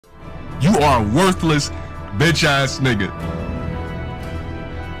You are a worthless, bitch ass nigga.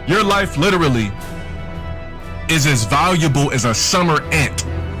 Your life literally is as valuable as a summer ant.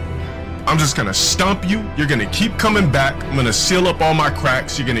 I'm just gonna stump you. You're gonna keep coming back. I'm gonna seal up all my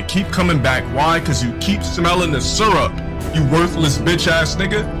cracks. You're gonna keep coming back. Why? Because you keep smelling the syrup, you worthless bitch ass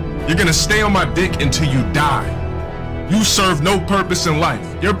nigga. You're gonna stay on my dick until you die. You serve no purpose in life.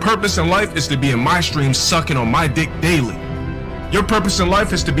 Your purpose in life is to be in my stream sucking on my dick daily. Your purpose in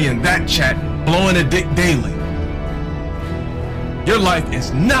life is to be in that chat blowing a dick daily. Your life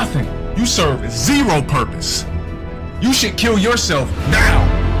is nothing. You serve zero purpose. You should kill yourself now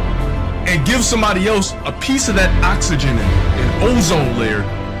and give somebody else a piece of that oxygen and ozone layer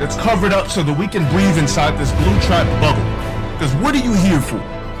that's covered up so that we can breathe inside this blue trap bubble. Because what are you here for?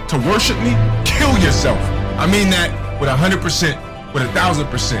 To worship me? Kill yourself. I mean that with 100%, with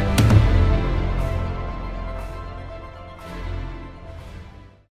 1,000%.